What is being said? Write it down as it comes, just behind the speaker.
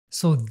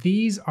So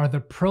these are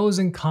the pros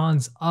and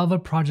cons of a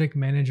project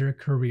manager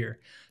career.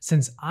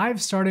 Since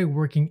I've started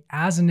working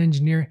as an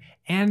engineer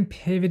and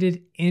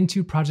pivoted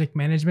into project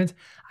management,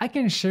 I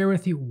can share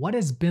with you what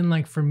it's been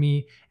like for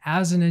me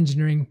as an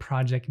engineering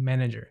project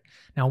manager.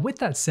 Now, with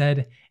that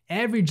said,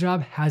 every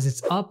job has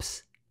its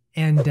ups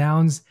and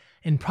downs,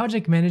 and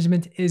project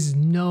management is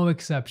no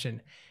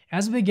exception.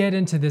 As we get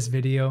into this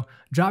video,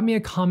 drop me a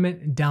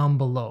comment down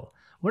below.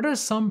 What are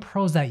some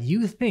pros that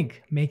you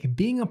think make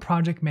being a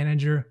project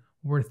manager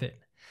worth it?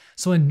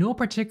 So in no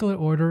particular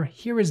order,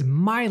 here is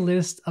my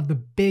list of the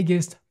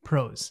biggest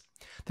pros.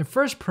 The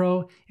first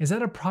pro is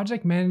that a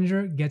project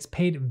manager gets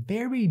paid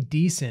very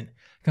decent,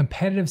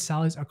 competitive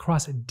salaries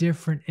across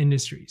different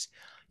industries.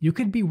 You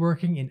could be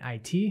working in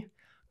IT,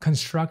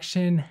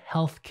 construction,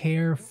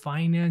 healthcare,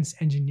 finance,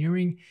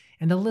 engineering,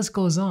 and the list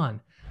goes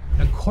on.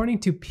 According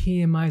to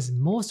PMI's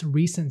most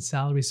recent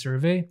salary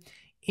survey,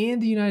 in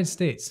the United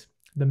States,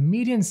 the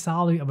median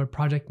salary of a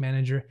project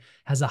manager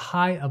has a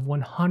high of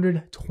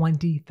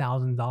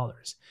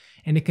 $120,000,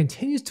 and it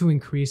continues to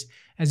increase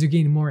as you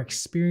gain more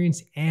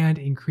experience and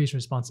increase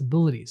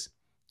responsibilities.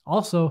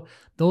 Also,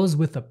 those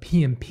with a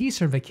PMP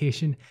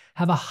certification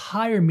have a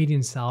higher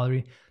median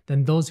salary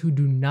than those who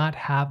do not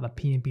have a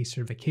PMP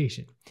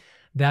certification.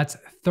 That's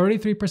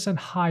 33%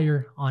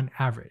 higher on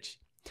average.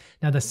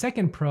 Now, the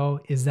second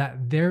pro is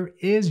that there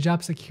is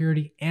job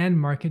security and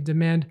market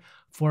demand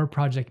for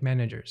project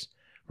managers.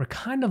 We're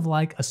kind of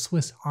like a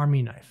Swiss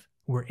Army knife.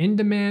 We're in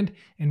demand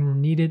and we're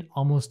needed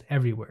almost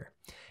everywhere.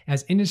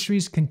 As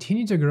industries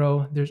continue to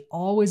grow, there's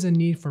always a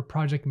need for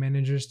project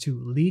managers to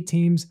lead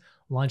teams,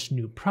 launch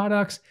new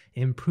products,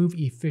 improve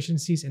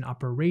efficiencies in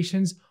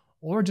operations,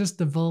 or just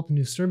develop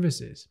new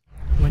services.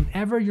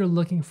 Whenever you're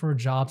looking for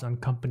jobs on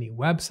company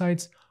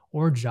websites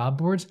or job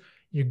boards,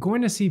 you're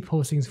going to see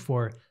postings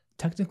for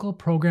technical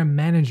program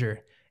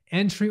manager,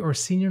 entry or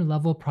senior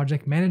level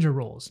project manager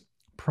roles,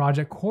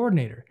 project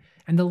coordinator,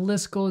 and the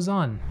list goes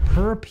on.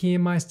 Per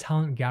PMI's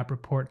Talent Gap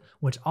Report,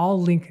 which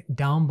I'll link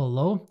down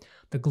below,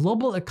 the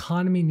global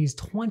economy needs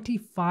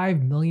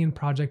 25 million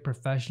project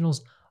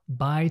professionals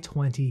by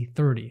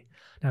 2030.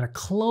 Now, to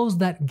close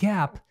that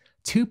gap,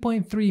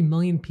 2.3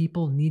 million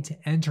people need to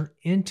enter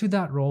into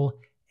that role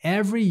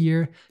every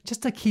year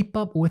just to keep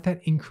up with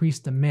that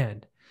increased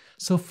demand.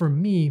 So for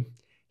me,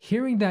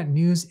 hearing that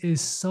news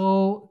is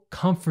so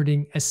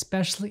comforting,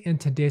 especially in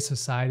today's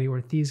society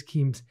where things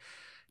keep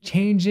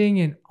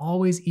changing and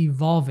always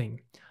evolving.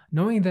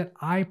 Knowing that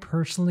I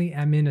personally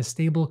am in a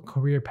stable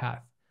career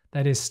path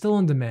that is still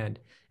in demand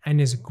and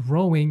is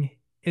growing,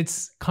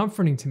 it's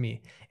comforting to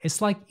me.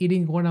 It's like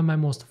eating one of my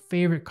most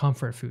favorite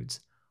comfort foods,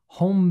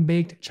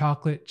 home-baked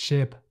chocolate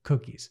chip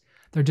cookies.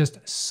 They're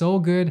just so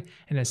good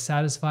and it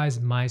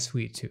satisfies my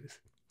sweet tooth.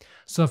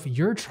 So if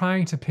you're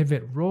trying to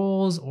pivot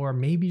roles, or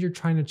maybe you're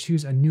trying to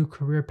choose a new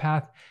career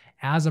path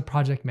as a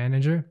project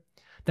manager,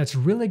 that's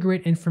really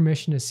great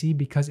information to see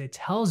because it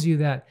tells you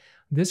that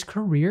this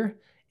career,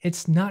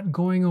 it's not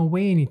going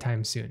away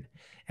anytime soon.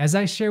 As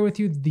I share with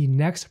you the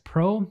next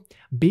pro,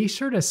 be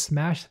sure to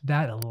smash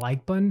that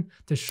like button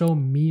to show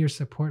me your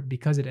support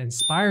because it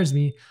inspires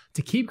me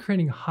to keep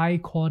creating high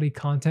quality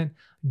content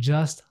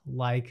just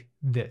like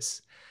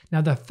this. Now,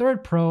 the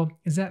third pro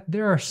is that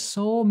there are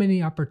so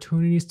many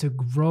opportunities to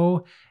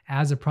grow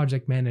as a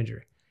project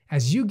manager.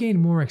 As you gain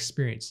more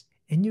experience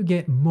and you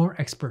get more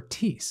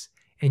expertise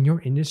in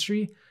your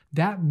industry,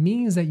 that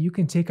means that you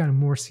can take on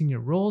more senior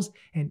roles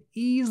and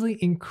easily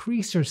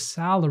increase your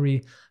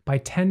salary by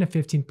 10 to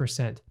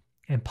 15%,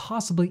 and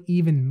possibly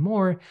even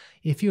more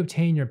if you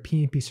obtain your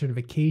PMP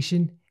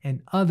certification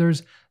and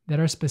others that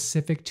are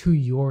specific to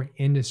your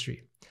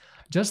industry.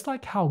 Just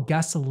like how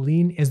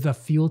gasoline is the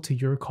fuel to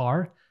your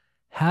car,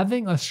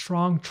 having a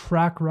strong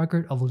track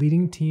record of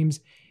leading teams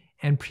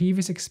and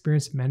previous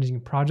experience managing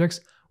projects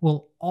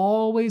will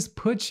always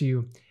put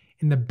you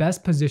in the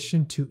best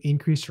position to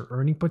increase your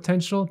earning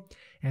potential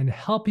and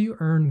help you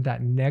earn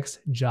that next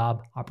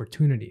job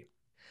opportunity.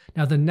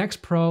 Now, the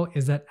next pro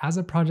is that as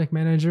a project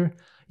manager,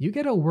 you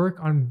get to work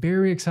on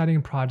very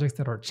exciting projects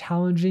that are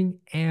challenging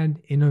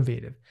and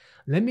innovative.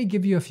 Let me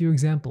give you a few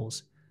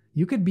examples.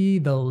 You could be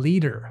the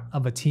leader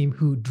of a team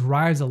who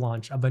drives the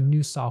launch of a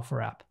new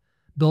software app,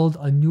 build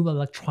a new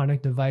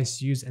electronic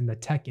device used in the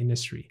tech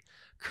industry,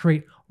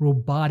 create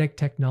robotic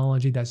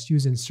technology that's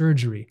used in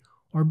surgery,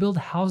 or build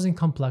housing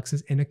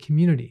complexes in a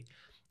community.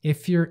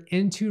 If you're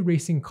into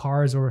racing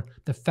cars or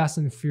the Fast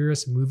and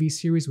Furious movie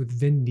series with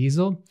Vin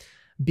Diesel,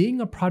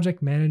 being a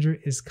project manager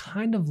is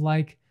kind of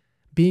like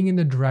being in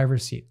the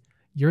driver's seat.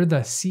 You're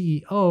the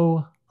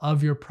CEO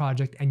of your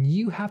project and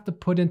you have to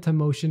put into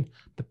motion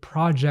the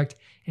project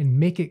and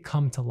make it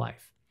come to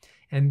life.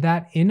 And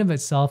that in of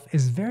itself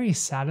is very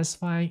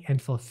satisfying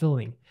and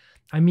fulfilling.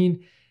 I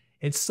mean,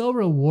 it's so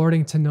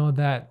rewarding to know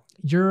that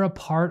you're a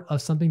part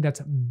of something that's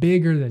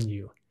bigger than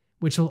you,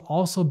 which will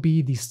also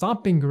be the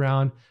stomping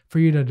ground for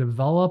you to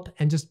develop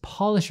and just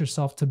polish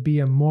yourself to be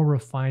a more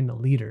refined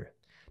leader.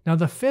 Now,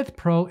 the fifth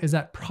pro is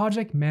that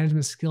project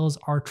management skills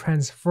are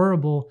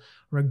transferable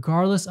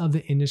regardless of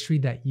the industry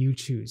that you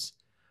choose.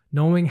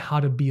 Knowing how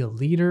to be a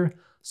leader,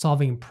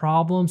 solving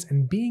problems,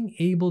 and being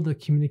able to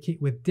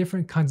communicate with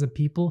different kinds of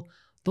people,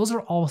 those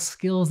are all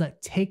skills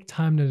that take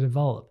time to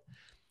develop.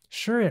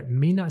 Sure, it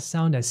may not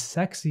sound as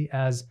sexy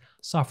as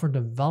software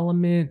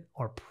development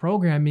or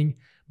programming,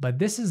 but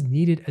this is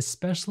needed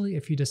especially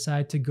if you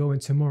decide to go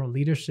into more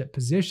leadership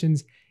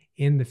positions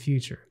in the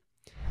future.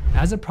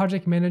 As a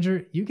project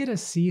manager, you get to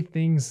see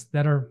things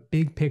that are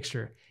big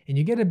picture, and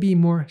you get to be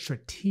more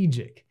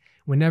strategic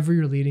whenever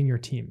you're leading your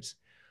teams.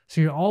 So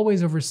you're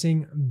always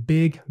overseeing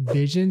big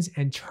visions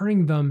and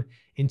turning them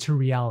into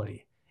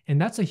reality.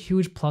 And that's a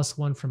huge plus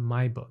one from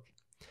my book.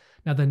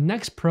 Now, the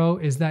next pro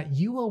is that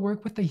you will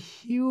work with a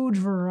huge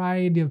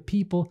variety of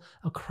people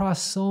across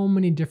so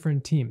many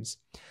different teams.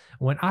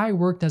 When I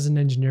worked as an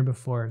engineer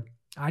before,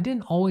 I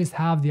didn't always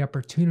have the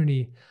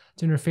opportunity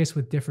to interface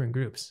with different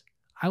groups.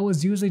 I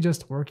was usually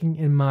just working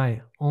in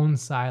my own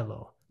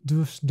silo,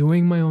 just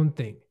doing my own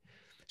thing.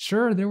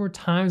 Sure, there were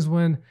times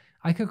when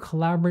I could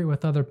collaborate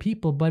with other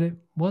people, but it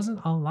wasn't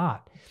a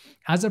lot.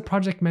 As a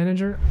project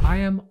manager, I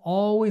am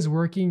always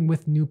working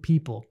with new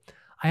people.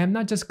 I am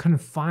not just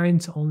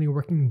confined to only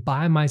working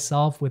by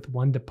myself with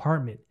one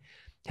department.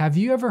 Have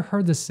you ever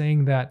heard the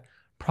saying that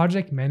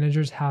project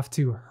managers have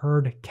to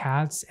herd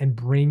cats and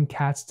bring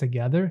cats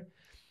together?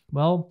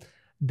 Well,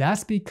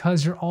 that's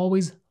because you're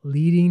always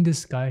leading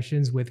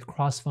discussions with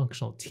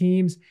cross-functional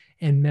teams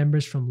and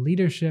members from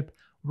leadership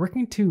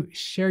working to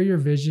share your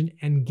vision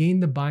and gain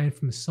the buy-in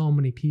from so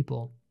many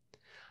people.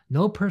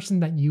 No person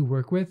that you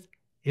work with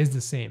is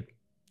the same.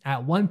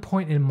 At one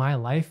point in my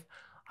life,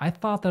 I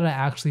thought that I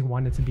actually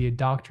wanted to be a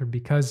doctor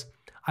because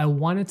I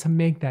wanted to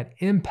make that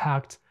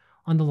impact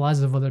on the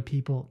lives of other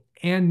people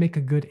and make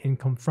a good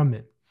income from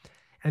it.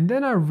 And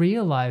then I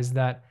realized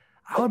that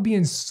I would be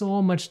in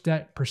so much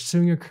debt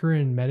pursuing a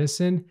career in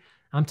medicine.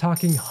 I'm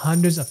talking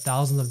hundreds of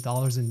thousands of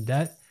dollars in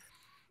debt.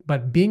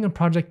 But being a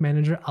project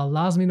manager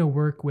allows me to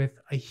work with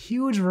a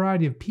huge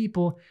variety of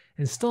people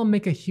and still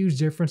make a huge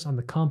difference on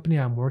the company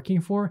I'm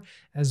working for,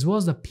 as well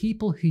as the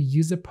people who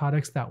use the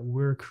products that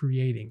we're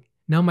creating.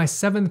 Now, my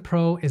seventh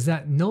pro is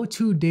that no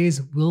 2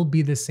 days will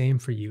be the same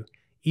for you.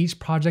 Each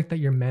project that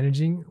you're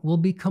managing will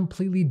be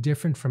completely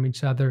different from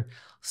each other,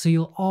 so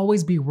you'll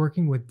always be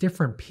working with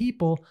different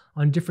people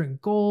on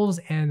different goals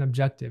and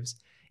objectives.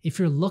 If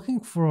you're looking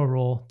for a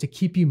role to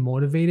keep you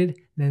motivated,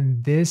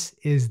 then this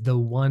is the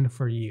one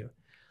for you.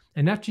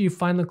 And after you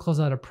finally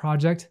close out a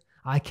project,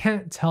 I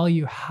can't tell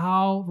you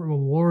how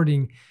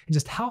rewarding and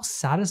just how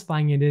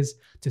satisfying it is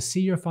to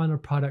see your final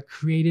product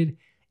created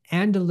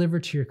and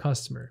delivered to your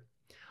customer.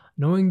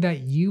 Knowing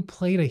that you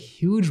played a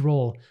huge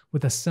role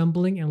with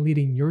assembling and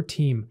leading your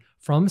team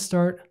from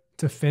start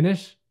to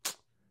finish,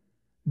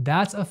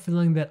 that's a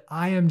feeling that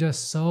I am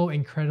just so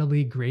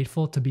incredibly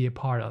grateful to be a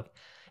part of.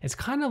 It's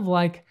kind of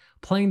like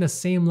playing the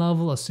same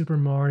level of Super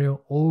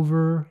Mario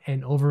over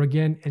and over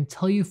again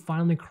until you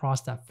finally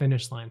cross that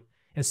finish line.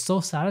 It's so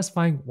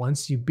satisfying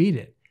once you beat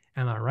it.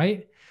 Am I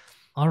right?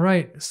 All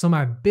right, so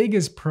my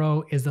biggest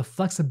pro is the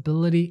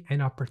flexibility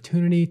and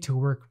opportunity to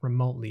work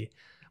remotely.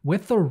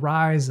 With the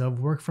rise of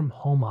work from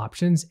home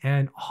options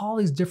and all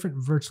these different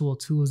virtual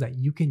tools that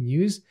you can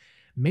use,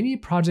 many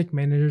project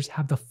managers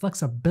have the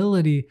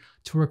flexibility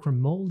to work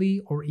remotely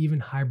or even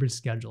hybrid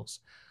schedules.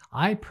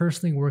 I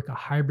personally work a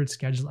hybrid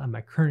schedule at my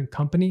current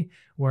company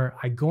where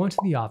I go into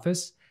the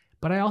office,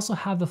 but I also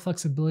have the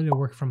flexibility to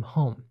work from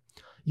home.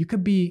 You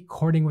could be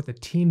coordinating with a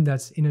team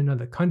that's in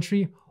another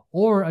country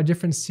or a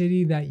different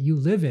city that you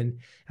live in,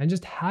 and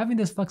just having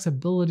this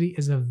flexibility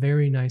is a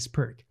very nice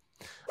perk.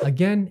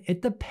 Again,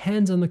 it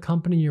depends on the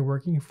company you're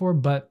working for,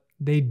 but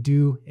they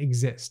do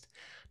exist.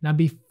 Now,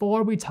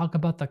 before we talk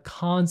about the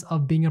cons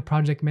of being a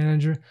project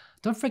manager,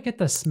 don't forget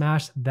to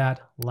smash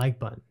that like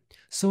button.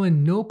 So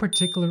in no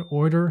particular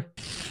order,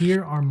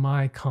 here are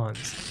my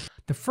cons.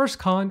 The first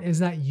con is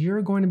that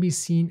you're going to be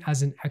seen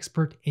as an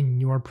expert in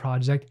your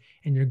project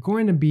and you're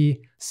going to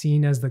be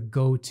seen as the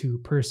go-to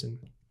person.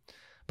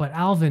 But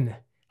Alvin,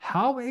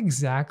 how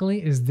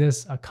exactly is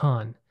this a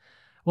con?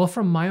 Well,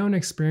 from my own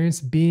experience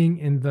being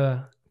in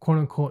the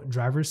quote-unquote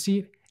driver's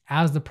seat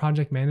as the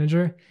project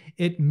manager,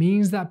 it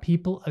means that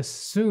people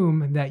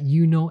assume that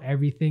you know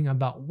everything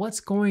about what's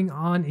going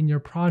on in your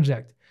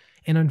project.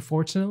 And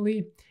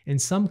unfortunately, in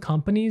some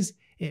companies,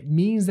 it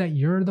means that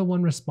you're the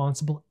one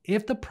responsible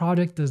if the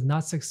project does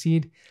not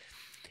succeed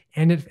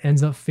and it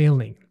ends up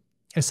failing.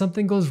 If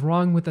something goes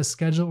wrong with the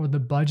schedule or the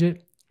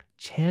budget,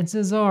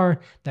 chances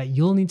are that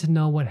you'll need to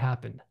know what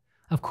happened.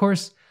 Of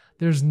course,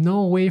 there's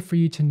no way for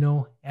you to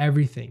know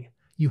everything.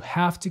 You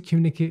have to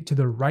communicate to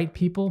the right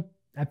people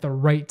at the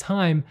right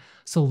time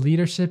so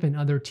leadership and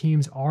other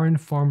teams are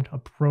informed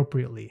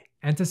appropriately.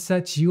 And to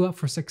set you up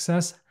for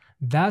success,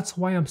 that's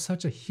why I'm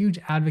such a huge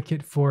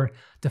advocate for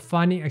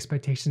defining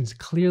expectations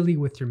clearly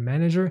with your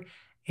manager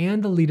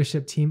and the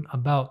leadership team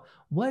about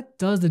what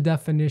does the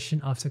definition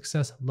of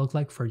success look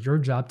like for your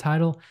job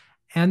title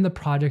and the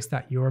projects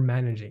that you're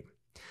managing.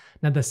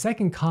 Now, the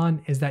second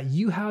con is that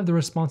you have the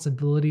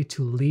responsibility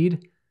to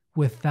lead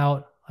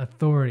without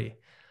authority.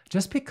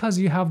 Just because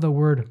you have the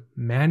word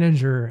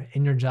manager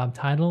in your job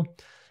title,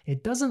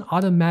 it doesn't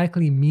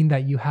automatically mean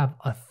that you have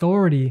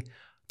authority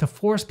to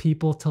force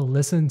people to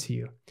listen to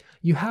you.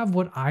 You have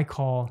what I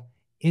call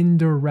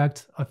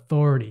indirect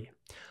authority.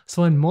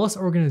 So in most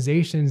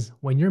organizations,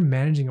 when you're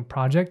managing a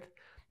project,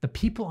 the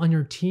people on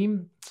your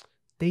team,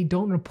 they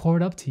don't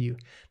report up to you.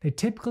 They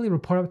typically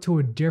report up to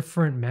a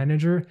different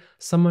manager,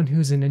 someone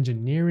who's in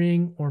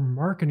engineering or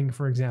marketing,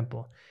 for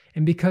example.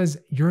 And because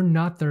you're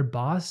not their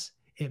boss,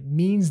 it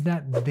means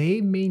that they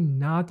may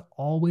not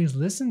always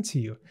listen to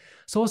you.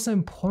 So it's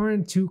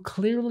important to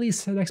clearly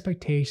set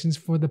expectations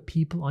for the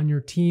people on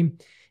your team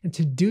and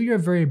to do your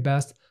very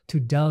best to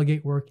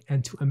delegate work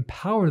and to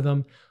empower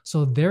them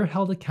so they're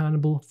held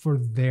accountable for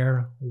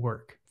their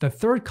work. The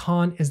third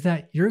con is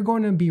that you're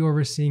going to be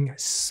overseeing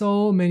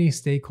so many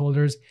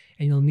stakeholders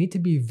and you'll need to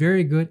be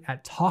very good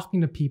at talking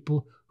to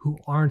people who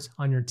aren't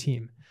on your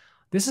team.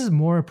 This is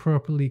more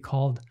appropriately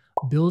called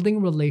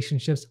building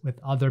relationships with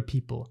other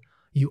people.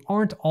 You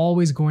aren't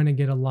always going to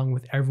get along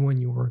with everyone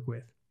you work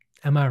with.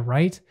 Am I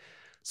right?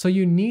 So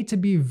you need to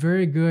be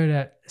very good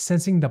at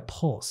sensing the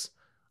pulse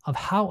of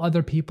how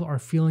other people are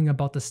feeling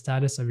about the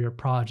status of your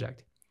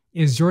project.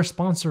 Is your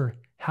sponsor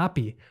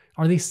happy?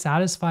 Are they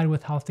satisfied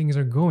with how things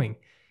are going?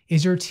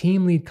 Is your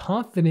team lead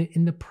confident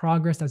in the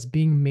progress that's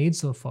being made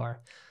so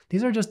far?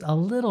 These are just a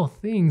little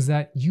things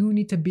that you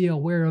need to be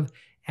aware of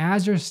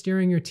as you're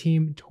steering your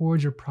team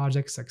towards your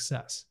project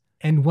success.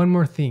 And one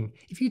more thing,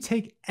 if you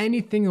take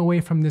anything away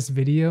from this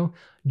video,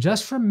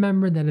 just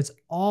remember that it's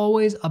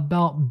always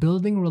about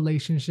building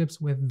relationships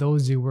with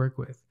those you work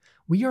with.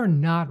 We are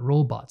not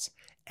robots.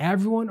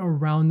 Everyone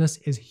around us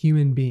is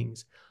human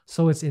beings.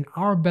 So it's in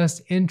our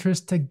best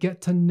interest to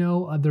get to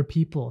know other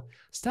people.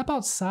 Step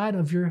outside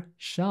of your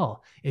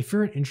shell. If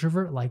you're an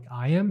introvert like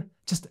I am,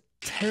 just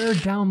tear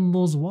down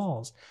those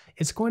walls.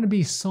 It's going to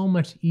be so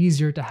much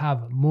easier to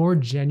have more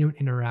genuine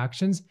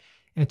interactions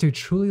and to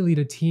truly lead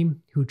a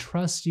team who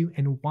trusts you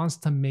and wants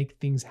to make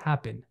things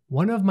happen.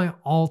 One of my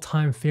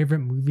all-time favorite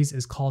movies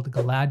is called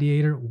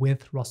Gladiator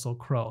with Russell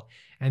Crowe.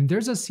 And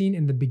there's a scene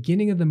in the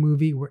beginning of the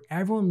movie where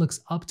everyone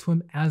looks up to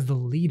him as the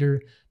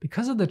leader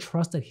because of the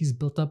trust that he's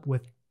built up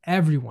with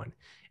everyone.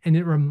 And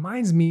it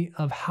reminds me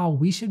of how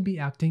we should be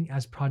acting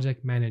as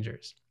project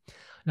managers.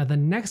 Now, the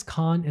next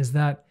con is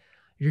that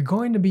you're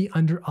going to be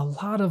under a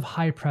lot of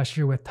high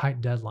pressure with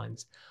tight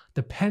deadlines.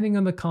 Depending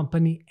on the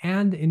company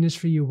and the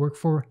industry you work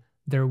for,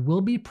 there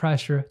will be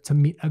pressure to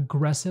meet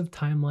aggressive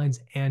timelines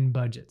and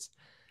budgets,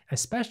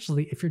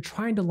 especially if you're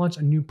trying to launch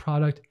a new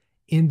product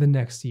in the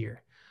next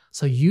year.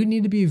 So you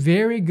need to be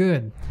very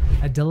good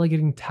at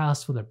delegating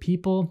tasks with other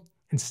people,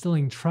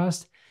 instilling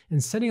trust,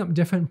 and setting up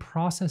different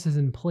processes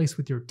in place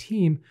with your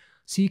team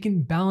so you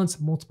can balance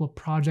multiple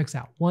projects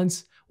at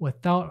once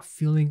without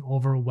feeling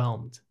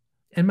overwhelmed.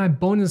 And my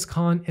bonus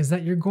con is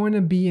that you're going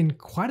to be in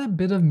quite a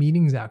bit of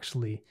meetings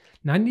actually.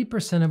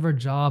 90% of our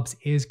jobs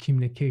is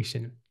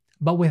communication.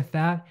 But with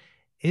that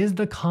is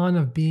the con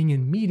of being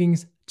in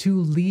meetings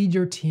to lead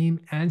your team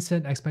and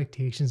set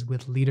expectations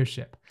with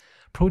leadership.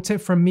 Pro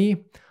tip from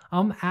me,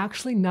 I'm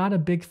actually not a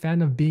big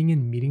fan of being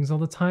in meetings all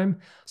the time.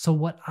 So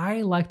what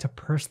I like to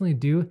personally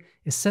do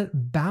is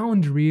set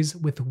boundaries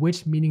with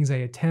which meetings I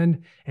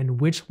attend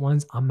and which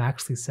ones I'm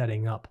actually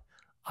setting up.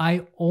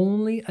 I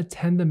only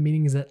attend the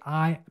meetings that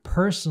I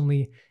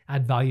personally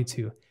add value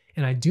to.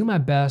 And I do my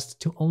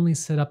best to only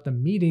set up the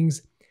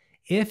meetings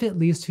if it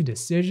leads to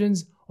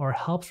decisions or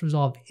helps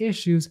resolve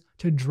issues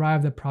to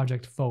drive the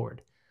project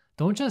forward.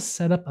 Don't just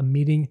set up a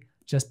meeting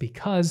just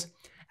because.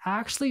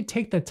 Actually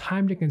take the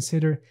time to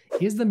consider,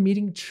 is the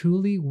meeting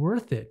truly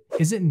worth it?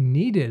 Is it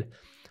needed?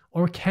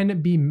 Or can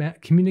it be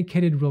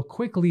communicated real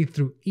quickly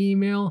through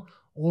email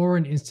or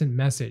an instant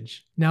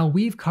message? Now,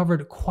 we've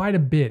covered quite a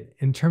bit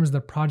in terms of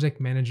the project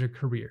manager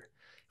career.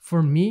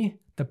 For me,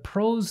 the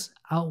pros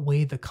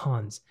outweigh the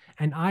cons,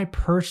 and I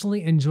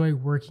personally enjoy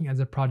working as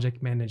a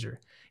project manager.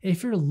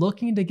 If you're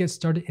looking to get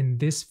started in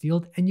this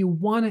field and you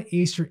want to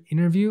ace your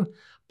interview,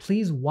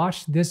 please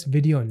watch this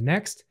video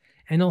next,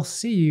 and I'll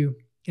see you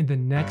in the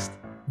next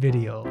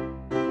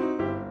video.